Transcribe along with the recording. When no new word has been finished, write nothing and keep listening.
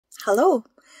Hello,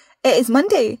 it is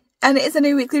Monday and it is a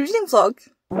new weekly reading vlog.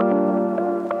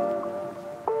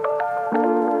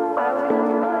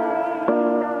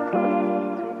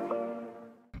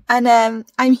 And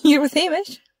I'm here with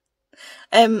Hamish,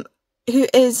 who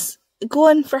is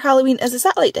going for Halloween as a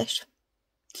satellite dish.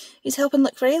 He's helping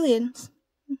look for aliens.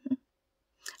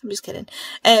 I'm just kidding.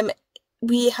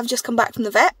 We have just come back from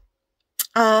the vet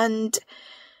and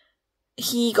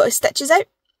he got his stitches out,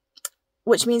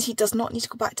 which means he does not need to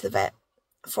go back to the vet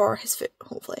for his foot,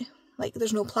 hopefully. Like,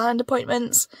 there's no planned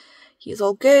appointments. He's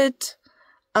all good.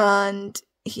 And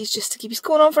he's just to keep his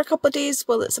going on for a couple of days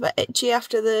while it's a bit itchy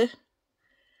after the...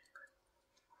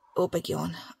 Oh, big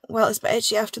yawn. Well, it's a bit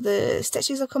itchy after the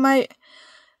stitches have come out.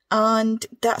 And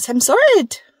that's him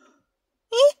sorted.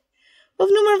 Eh? We'll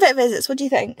have no more vet visits. What do you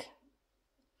think?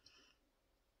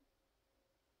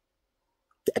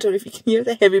 I don't know if you can hear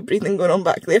the heavy breathing going on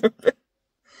back there. But...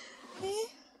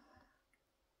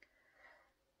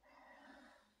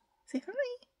 Say hi.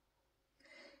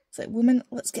 It's like, woman,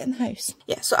 let's get in the house.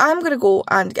 Yeah, so I'm going to go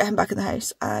and get him back in the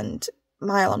house, and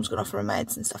my alarm's going off for my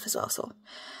meds and stuff as well, so.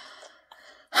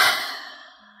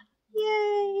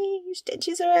 Yay, your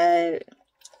stitches are out.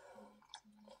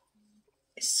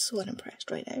 I'm so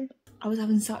unimpressed right now. I was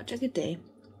having such a good day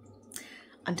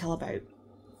until about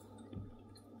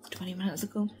 20 minutes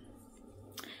ago.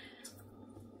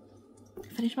 I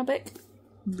finished my book.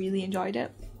 Really enjoyed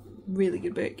it. Really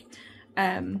good book.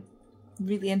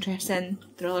 Really interesting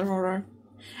thriller horror.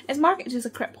 It's marketed as a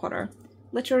crypt horror.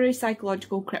 Literary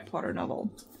psychological crypt horror novel.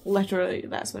 Literally,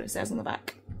 that's what it says on the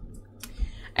back.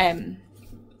 Really,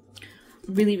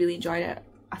 really enjoyed it.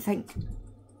 I think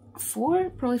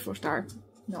probably 4 star.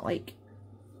 Not like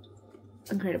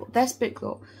incredible. This book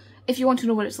though, if you want to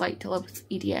know what it's like to live with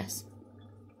EDS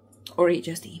or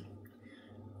HSD,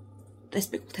 this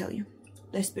book will tell you.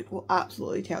 This book will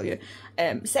absolutely tell you.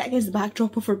 Set against the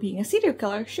backdrop of her being a serial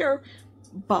killer, sure,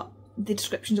 but the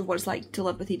descriptions of what it's like to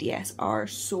live with EDS are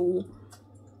so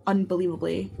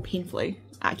unbelievably, painfully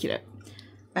accurate.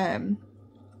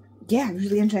 Yeah,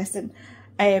 really interesting.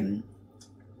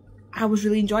 I was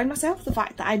really enjoying myself, the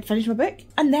fact that I'd finished my book,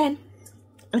 and then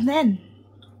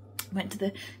went to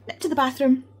the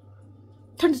bathroom,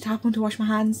 turned the tap on to wash my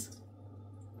hands.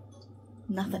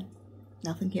 Nothing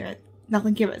came out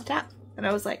the tap. And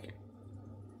I was like,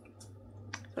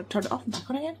 I turned it off and back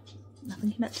on again.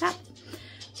 Nothing came out the tap.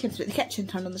 Came through the kitchen,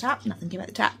 turned on the tap, nothing came out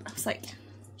the tap. I was like,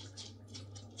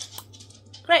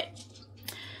 great.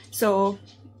 So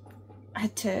I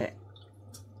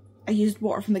used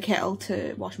water from the kettle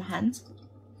to wash my hands.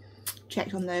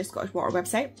 Checked on the Scottish Water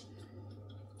website.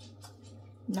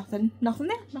 Nothing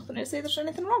there. Nothing to say there's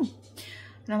anything wrong.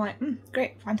 And I'm like,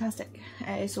 great, fantastic.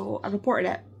 So I reported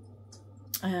it.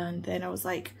 And then I was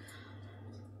like,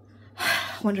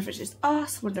 wonder if it's just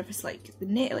us, wonder if it's like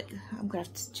I'm gonna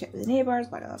have to check with the neighbours,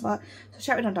 blah blah blah. So I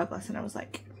checked with Don Douglas and I was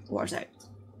like, water's out.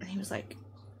 And he was like,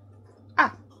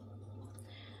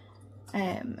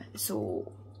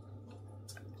 so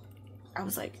I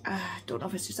was like, don't know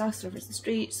if it's just us or if it's the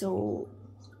street, so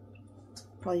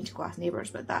probably need to go ask neighbours,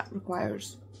 but that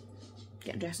requires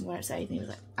getting dressed and going outside. And he was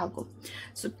like, I'll go.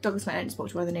 So Douglas went out and spoke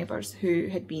to one of the neighbours who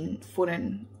had been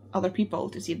phoning other people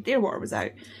to see if their water was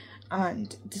out,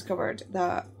 and discovered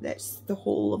that that's the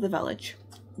whole of the village,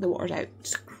 the water's out,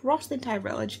 just across the entire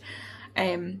village.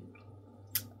 And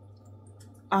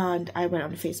I went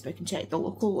on Facebook and checked the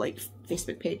local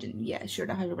Facebook page, and yeah, sure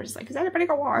enough, everybody's like, has anybody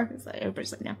got water? It's like,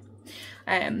 everybody's like, no.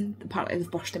 Apparently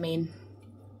they've burst a main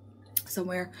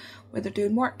somewhere where they're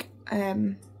doing work.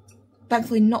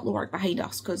 Thankfully not the work behind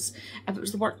us, because if it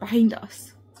was the work behind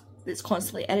us that's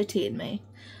constantly irritating me,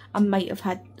 I might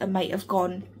have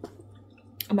gone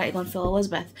full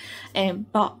Elizabeth.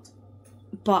 But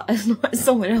it's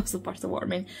somewhere else that burst the water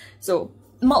main. So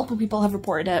multiple people have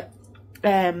reported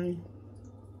it.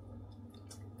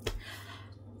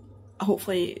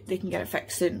 Hopefully they can get it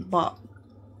fixed soon, but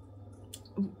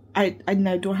I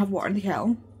now don't have water in the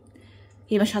kettle.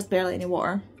 Hamish has barely any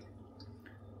water.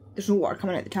 There's no water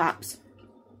coming out the taps.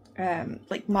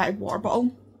 Like my water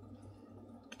bottle,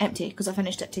 empty, because I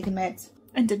finished it taking meds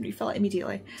and didn't refill it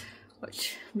immediately,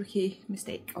 which rookie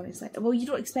mistake, honestly. Well, you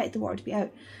don't expect the water to be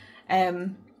out. So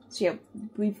yeah,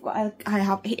 I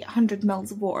have 800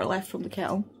 mils of water left from the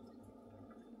kettle,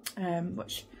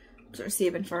 which I'm sort of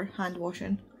saving for hand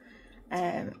washing.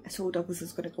 So Douglas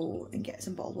is going to go and get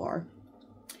some bottled water,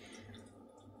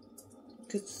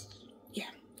 because yeah,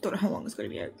 don't know how long it's going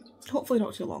to be out. Hopefully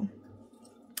not too long.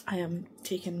 I am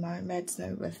taking my meds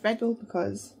now with Red Bull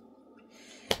because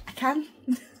I can.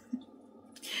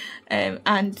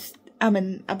 And I'm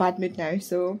in a bad mood now,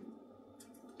 so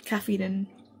caffeine and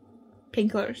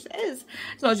painkillers. It is.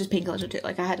 It's not just painkillers I took,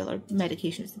 like I had other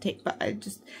medications to take, but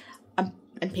I'm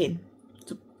in pain.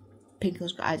 So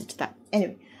painkillers got added to that.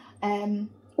 Anyway,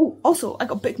 oh, also I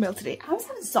got book mail today. I was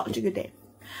having such a good day.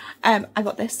 I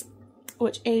got this,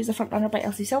 which is The Front Runner by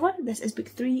Elsie Silver. This is book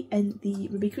 3 in the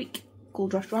Ruby Creek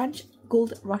Gold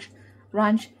Rush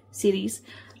Ranch series,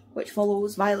 which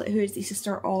follows Violet, who is the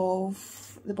sister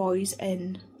of the boys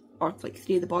in, or like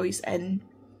 3 of the boys in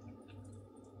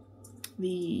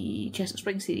the Chestnut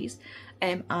Springs series,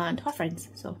 and her friends.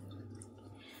 So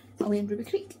away in Ruby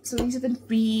Creek. So these are the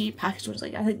repackaged ones.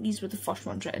 Like I think these were the first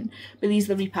ones written, but these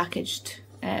are the repackaged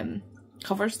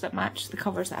covers that match the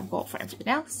covers that I've got for everything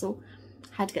else. So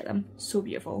I had to get them. So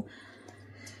beautiful.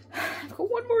 I've got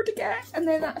one more to get, and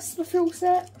then that's the full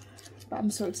set. But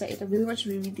I'm so excited. I really want to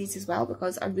reread these as well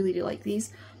because I really do like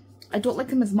these. I don't like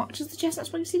them as much as the Chestnut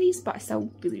Springs series, but I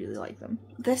still really, really like them.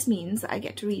 This means that I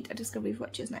get to read A Discovery of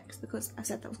Witches next because I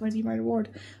said that was going to be my reward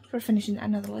for finishing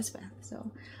another Elizabeth. So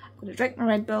I'm going to drink my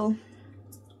Red Bull.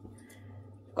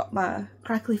 Got my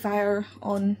crackly fire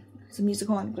on, some music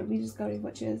on. I'm going to read A Discovery of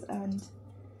Witches and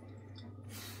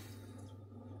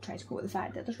try to cope with the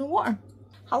fact that there's no water.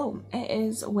 Hello, it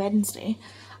is Wednesday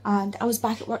and I was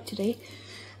back at work today.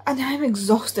 And I'm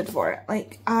exhausted for it.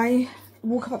 Like, I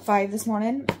woke up at 5 this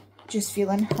morning just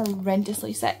feeling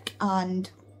horrendously sick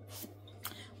and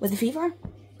with a fever.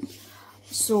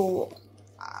 So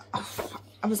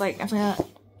I was like, if I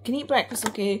can eat breakfast,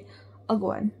 okay, I'll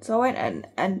go in. So I went in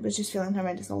and was just feeling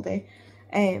horrendous all day.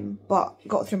 But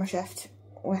got through my shift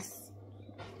with,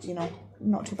 you know,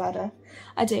 not too bad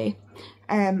a day.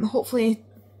 Hopefully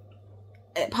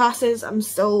it passes. I'm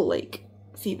still like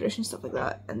feverish and stuff like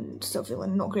that and still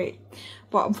feeling not great,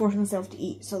 but I'm forcing myself to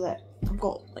eat so that I've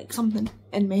got like something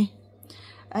in me,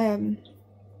 and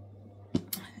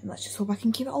let's just hope I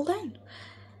can keep it all down.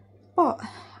 But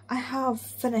I have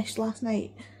finished last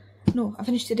night. No, I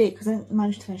finished today because I didn't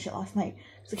manage to finish it last night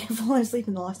because I kept falling asleep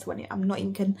in the last 20, I'm not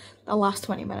even kidding, the last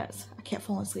 20 minutes I kept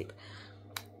falling asleep.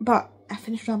 But I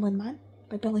finished Rambling Man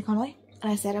by Billy Connolly,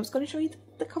 and I said I was going to show you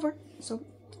the cover, so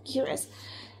here it is.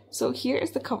 So here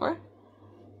is the cover.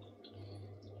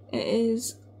 It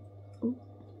is, oh,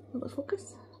 will it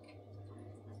focus?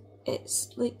 It's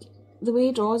like, the way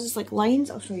he draws is like lines.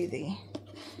 I'll show you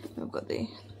I've got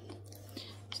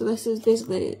so this is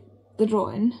basically the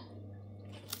drawing,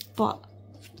 but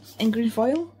in green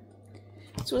foil.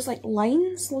 So it's like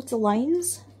lines, lots of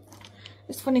lines.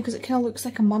 It's funny because it kind of looks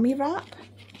like a mummy wrap.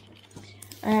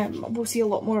 We'll see a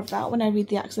lot more of that when I read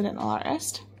The Accidental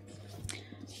Artist,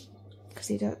 because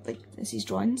he does, like, it's his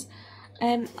drawings.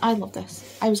 I love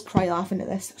this. I was cry laughing at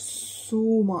this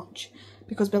so much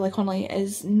because Billy Connolly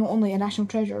is not only a national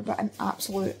treasure but an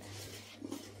absolute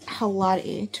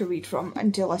hilarity to read from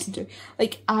and to listen to.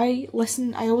 Like I always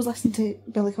listen to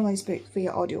Billy Connolly's book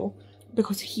via audio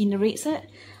because he narrates it,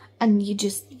 and you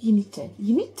need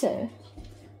to.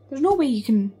 There's no way you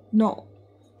can not.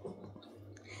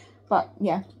 But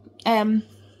yeah,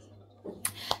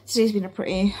 today's been a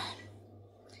pretty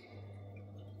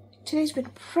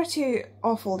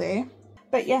awful day.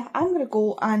 But yeah, I'm gonna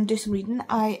go and do some reading.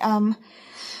 I am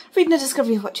reading A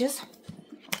Discovery of Witches.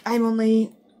 I'm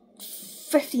only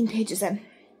 15 pages in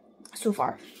so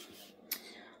far,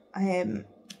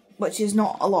 which is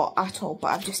not a lot at all, but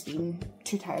I've just been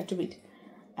too tired to read.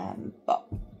 But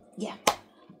yeah,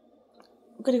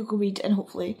 I'm gonna go read and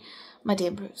hopefully my day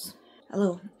improves.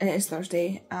 Hello, it is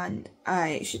Thursday and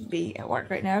I should be at work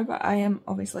right now, but I am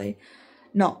obviously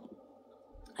not.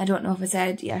 I don't know if I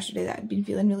said yesterday that I'd been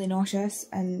feeling really nauseous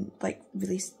and like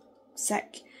really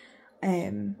sick,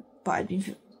 but I'd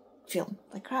been feeling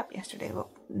like crap yesterday,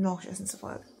 well, nauseous and stuff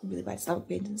like that, really bad stomach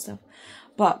pains and stuff.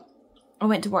 But I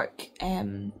went to work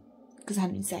because I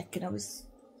hadn't been sick, and I was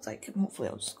like, hopefully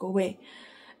I'll just go away.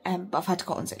 But I've had to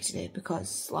call in sick today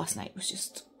because last night was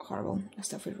just horrible. I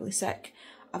still feel really sick.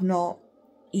 I've not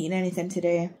eaten anything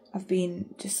today. I've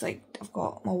been just like, I've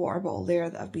got my water bottle there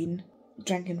that I've been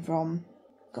drinking from.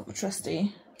 Got my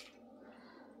trusty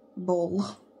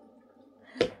bowl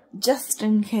just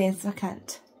in case I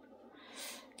can't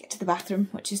get to the bathroom,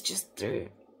 which is just through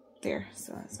there,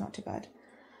 so it's not too bad.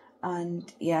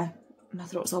 And yeah, my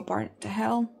throat's all burnt to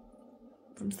hell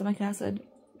from stomach acid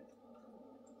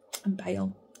and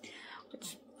bile,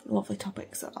 which lovely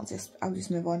topic, so I'll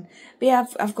just move on. But yeah,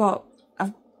 I've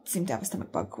seem to have a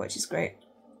stomach bug, which is great.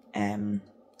 I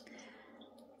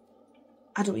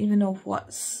don't even know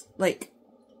what's like.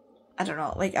 I don't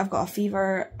know, like I've got a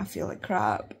fever, I feel like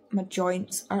crap, my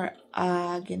joints are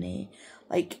agony,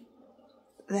 like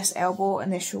this elbow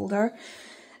and this shoulder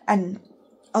and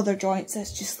other joints,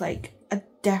 it's just like a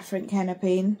different kind of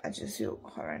pain. I just feel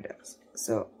horrendous.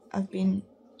 So I've been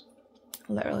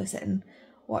literally sitting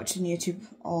watching YouTube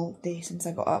all day since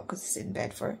I got up because I stayed in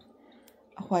bed for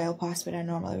a while past when I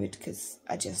normally would because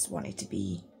I just wanted to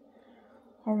be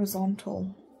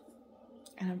horizontal,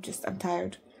 and I'm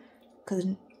tired because I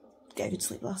didn't get a good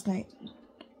sleep last night.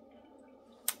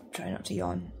 Try not to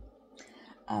yawn.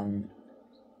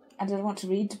 I didn't want to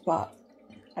read, but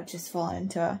I've just fallen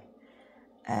into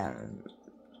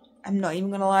I'm not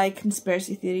even gonna lie,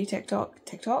 conspiracy theory TikTok,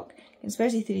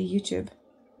 conspiracy theory YouTube.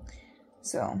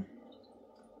 So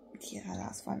yeah,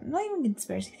 that's fun. Not even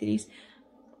conspiracy theories,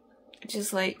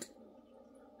 just like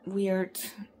weird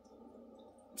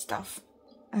stuff.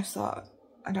 I just thought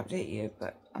I'd update you,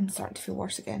 but I'm starting to feel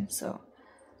worse again, so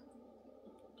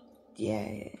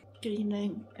yeah. Good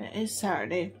evening, it is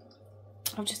Saturday.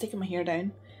 I've just taken my hair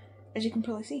down, as you can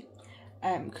probably see,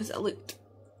 because it looked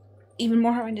even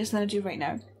more horrendous than I do right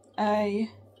now. I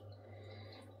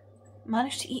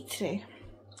managed to eat today.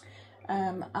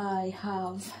 I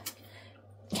have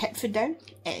kept food down.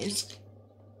 It is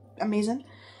amazing.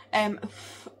 I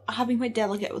have been quite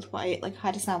delicate with what I ate. Like, I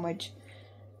had a sandwich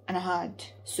and I had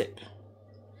soup.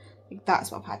 Like,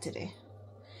 that's what I've had today.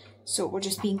 So we're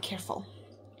just being careful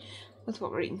with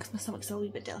what we're eating because my stomach's still a wee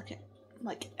bit delicate.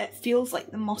 Like, it feels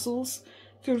like the muscles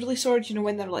feel really sore, you know,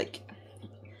 when they're like...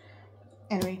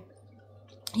 Anyway,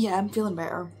 yeah, I'm feeling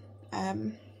better.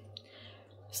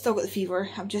 Still got the fever.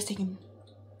 I'm just taking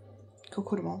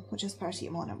cocodamol, which is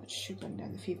paracetamol in it, which should bring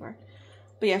down the fever.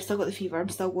 But yeah, I've still got the fever. I'm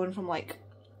still going from like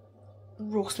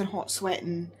roasting hot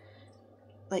sweating,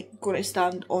 like going to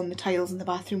stand on the tiles in the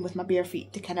bathroom with my bare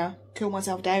feet to kind of cool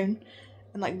myself down,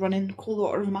 and like running cold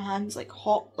water over my hands, like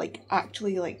hot, like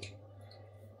actually like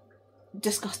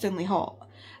disgustingly hot,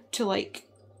 to like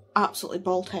absolutely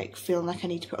Baltic, feeling like I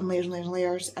need to put on layers and layers and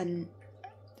layers, and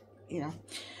you know.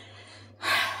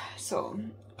 So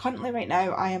currently right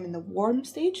now I am in the warm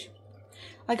stage.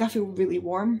 Like, I feel really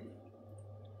warm,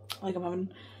 like I'm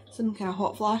having some kind of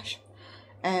hot flash,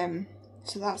 so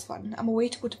that's fun. I'm away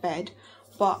to go to bed,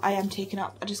 but I am taking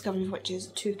up a discovery, which is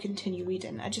to continue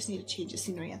reading. I just need a change of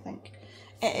scenery, I think.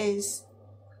 It is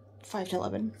 5 to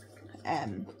 11,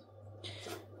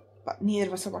 but neither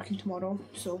of us are working tomorrow,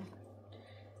 so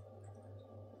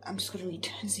I'm just going to read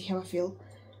and see how I feel.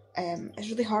 It's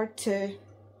really hard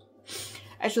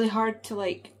to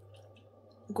like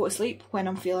go to sleep when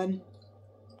I'm feeling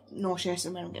nauseous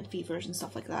and when I'm getting fevers and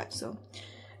stuff like that, so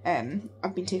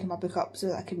I've been taking my book up so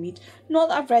that I can read. Not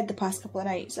that I've read the past couple of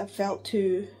nights, I've felt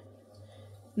too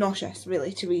nauseous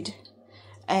really to read,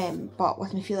 but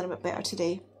with me feeling a bit better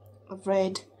today, I've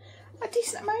read a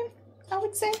decent amount, I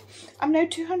would say. I'm now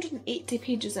 280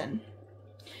 pages in.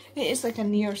 It is like a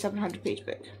near 700 page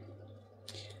book.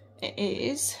 It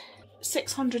is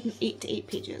 688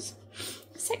 pages.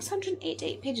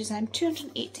 688 pages, and I'm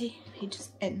 280 pages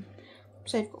in.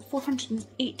 So I've got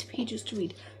 408 pages to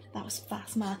read. That was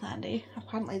fast math, Andy.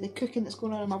 Apparently the cooking that's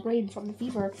going on in my brain from the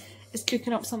fever is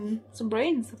cooking up some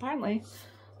brains, apparently.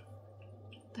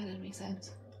 That didn't make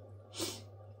sense.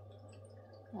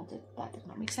 That did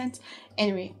not make sense.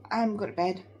 Anyway, I'm going to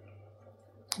bed.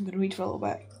 I'm going to read for a little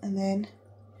bit, and then...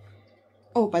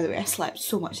 Oh, by the way, I slept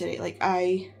so much today. Like,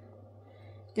 I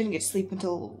didn't get to sleep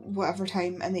until whatever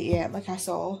time in the AM. Like, I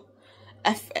saw...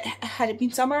 Had it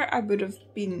been summer, I would have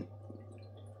been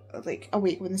like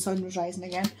awake when the sun was rising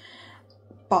again,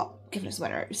 but given it's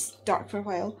winter, it was dark for a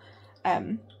while.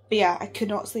 But yeah, I could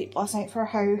not sleep last night for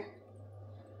how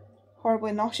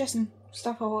horribly nauseous and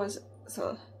stuff I was,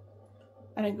 so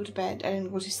I didn't go to bed. I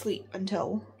didn't go to sleep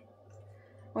until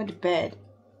I went to bed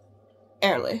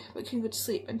early, but couldn't go to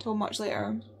sleep until much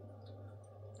later.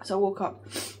 So I woke up,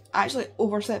 I actually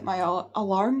overset my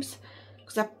alarms,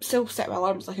 because I still set my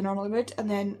alarms like I normally would, and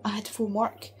then I had to phone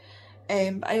work.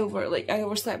 I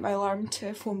overslept my alarm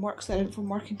to phone work, so I didn't phone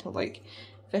work until like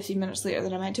 15 minutes later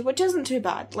than I meant to, which isn't too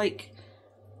bad. Like,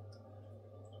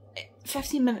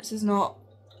 15 minutes is not...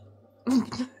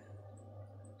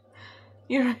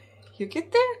 you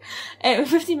get there?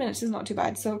 15 minutes is not too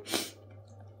bad, so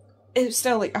it's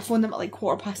still like, I phoned them at like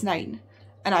 9:15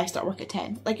 and I start work at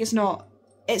 10. Like, it's not,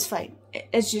 it's fine.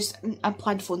 It's just, I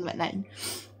planned to phone them at 9.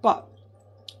 But,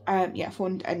 yeah, I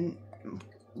phoned, and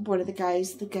one of the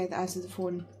guys, the guy that answered the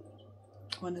phone,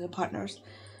 one of the partners,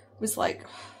 was like,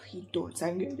 oh, you don't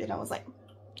sound good. And I was like,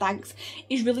 thanks.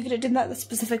 He's really good at doing that, the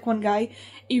specific one guy.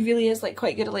 He really is like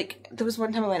quite good at, like, there was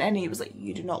one time I went in and he was like,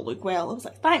 you do not look well. I was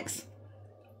like, thanks.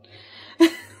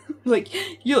 Like,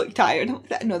 you look tired.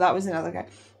 No, that was another guy.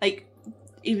 Like,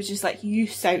 he was just like, you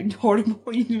sound horrible.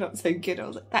 You do not sound good. I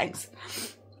was like, thanks.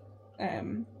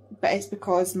 But it's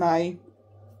because my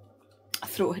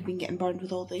throat had been getting burned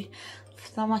with all the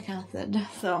stomach acid,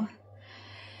 so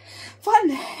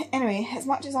Fun! Anyway, as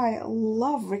much as I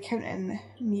love recounting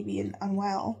me being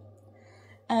unwell,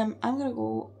 I'm gonna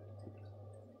go,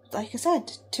 like I said,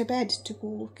 to bed to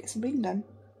go get some reading done.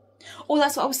 Oh,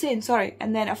 that's what I was saying, sorry.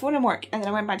 And then I phoned in work and then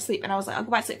I went back to sleep and I was like, I'll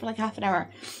go back to sleep for like half an hour.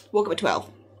 Woke up at 12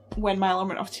 when my alarm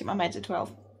went off to take my meds at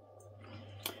 12.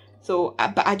 So,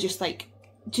 but I just like,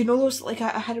 do you know those, like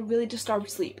I had a really disturbed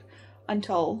sleep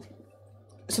until,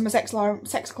 so my 6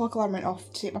 o'clock alarm went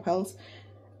off to take my pills.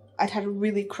 I'd had a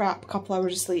really crap couple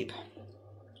hours of sleep.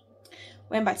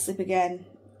 Went back to sleep again.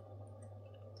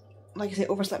 Like I say,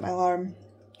 overslept my alarm.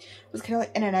 Was kind of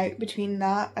like in and out between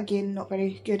that. Again, not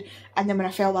very good. And then when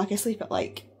I fell back asleep at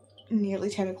like nearly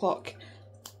 10 o'clock,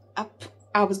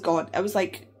 I was gone. I was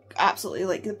like absolutely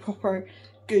like the proper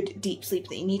good deep sleep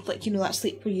that you need. Like, you know, that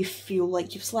sleep where you feel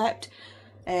like you've slept.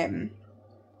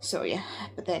 So yeah,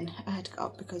 but then I had to get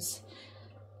up because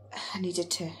I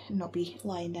needed to not be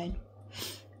lying down.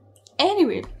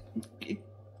 Anyway,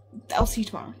 I'll see you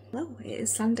tomorrow. Hello, it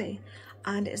is Sunday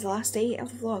and it's the last day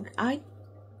of the vlog. I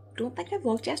don't think I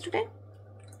vlogged yesterday.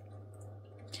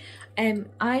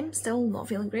 I'm still not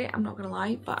feeling great, I'm not gonna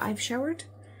lie, but I've showered,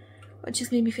 which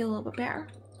has made me feel a little bit better.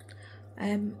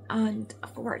 And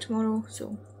I've got work tomorrow,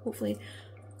 so hopefully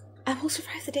I will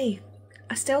survive the day.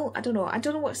 I don't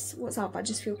know what's up. I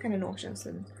just feel kind of nauseous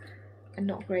and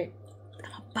not great.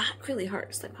 And my back really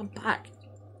hurts, like my back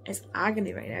is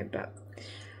agony right now, but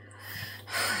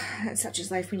such is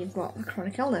life when you've got a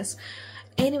chronic illness.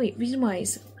 Anyway, reason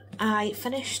wise, I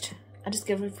finished A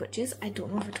Discovery of Witches. I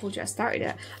don't know if I told you I started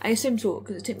it. I assume so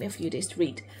because it took me a few days to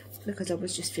read because I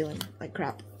was just feeling like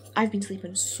crap. I've been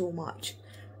sleeping so much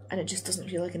and it just doesn't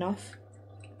feel like enough,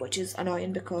 which is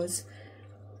annoying because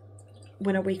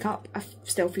when I wake up I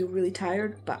still feel really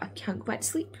tired but I can't go back to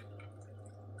sleep.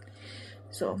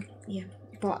 So yeah,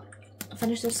 but I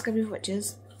finished A Discovery of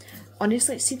Witches.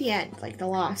 Honestly, see the end, like the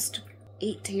last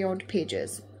 80 odd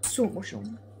pages, so emotional,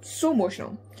 so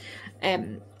emotional.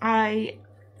 I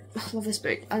love this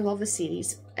book, I love this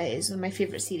series, it is one of my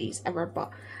favourite series ever,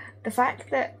 but the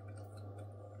fact that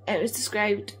it was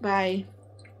described by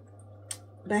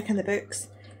back in the books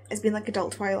as being like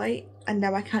adult Twilight and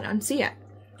now I can't unsee it.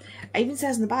 It even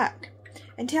says in the back,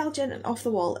 intelligent and off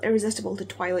the wall, irresistible to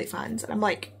Twilight fans, and I'm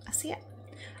like, I see it,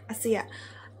 I see it.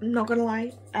 I'm not gonna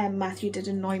lie, Matthew did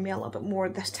annoy me a little bit more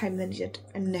this time than he did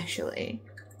initially,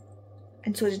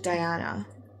 and so did Diana,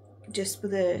 just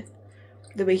with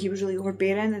the way he was really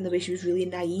overbearing and the way she was really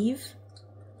naive.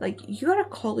 Like, you're a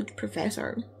college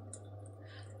professor.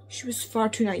 She was far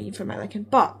too naive for my liking,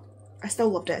 but I still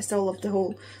loved it. I still loved the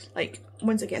whole, like,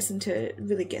 once it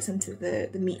really gets into the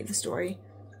meat of the story,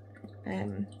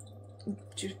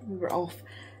 just we were off.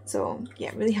 So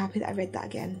yeah, really happy that I read that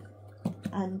again.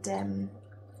 And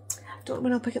don't know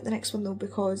when I'll pick up the next one though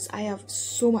because I have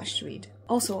so much to read.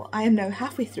 Also, I am now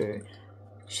halfway through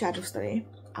Shadow Study.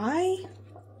 I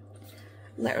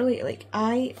literally, like,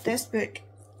 this book,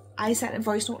 I sent a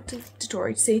voice note to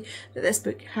Tori to say that this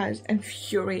book has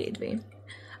infuriated me.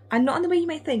 And not in the way you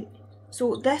might think.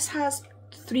 So this has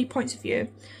 3 points of view.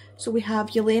 So we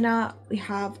have Yelena, we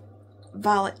have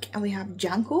Valak, and we have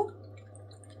Janko.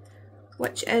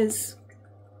 Which is,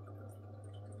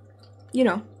 you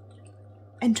know,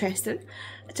 interesting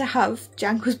to have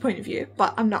Janko's point of view.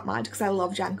 But I'm not mad because I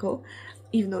love Janko.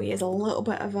 Even though he is a little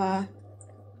bit of a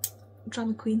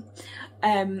drama queen.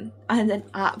 And an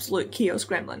absolute chaos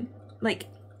gremlin. Like,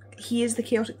 he is the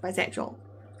chaotic bisexual.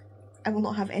 I will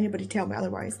not have anybody tell me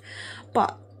otherwise.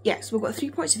 But yes, we've got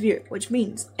 3 points of view, which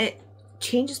means it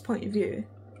changes point of view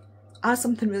as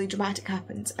something really dramatic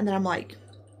happens, and then I'm like,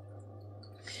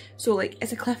 so like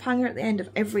it's a cliffhanger at the end of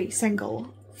every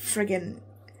single friggin'.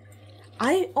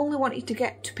 I only wanted to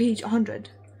get to page 100.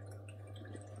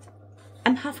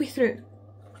 I'm halfway through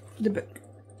the book,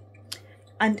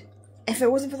 and if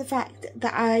it wasn't for the fact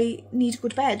that I need to go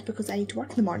to bed because I need to work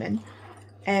in the morning,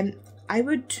 I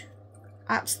would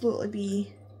absolutely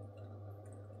be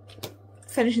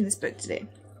finishing this book today.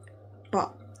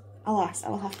 But alas, I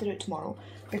will have to do it tomorrow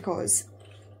because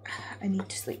I need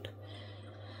to sleep.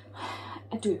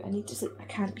 I need to sleep. I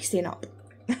can't be staying up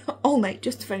all night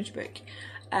just to finish a book.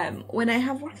 When I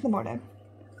have work in the morning,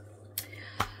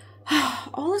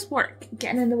 all this work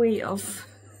getting in the way of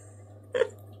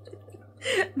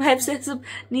my obsessive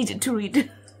needed to read.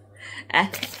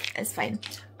 It's fine.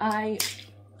 I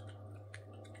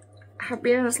have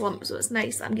been in a slump, so it's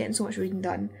nice that I'm getting so much reading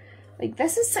done. Like,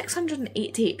 this is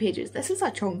 688 pages. This is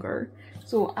a chunker.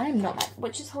 So I'm not,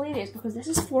 which is hilarious because this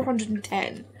is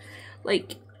 410.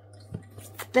 Like,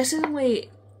 this is only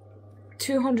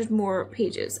 200 more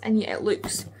pages and yet it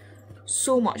looks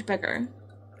so much bigger.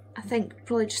 I think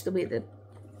probably just the way the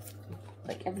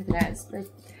like everything is, the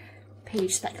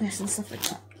page thickness and stuff like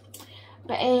that.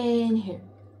 But anywho,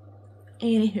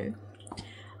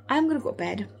 I'm gonna go to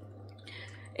bed.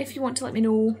 If you want to let me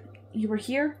know you were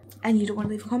here and you don't want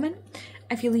to leave a comment,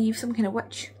 if you leave some kind of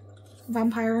witch,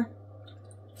 vampire,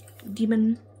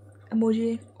 demon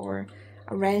emoji or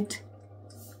a red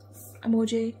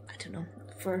emoji, I don't know,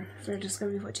 for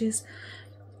Discovery Witches.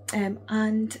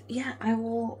 And yeah, I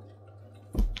will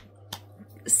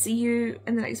see you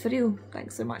in the next video.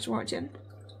 Thanks so much for watching.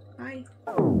 Bye.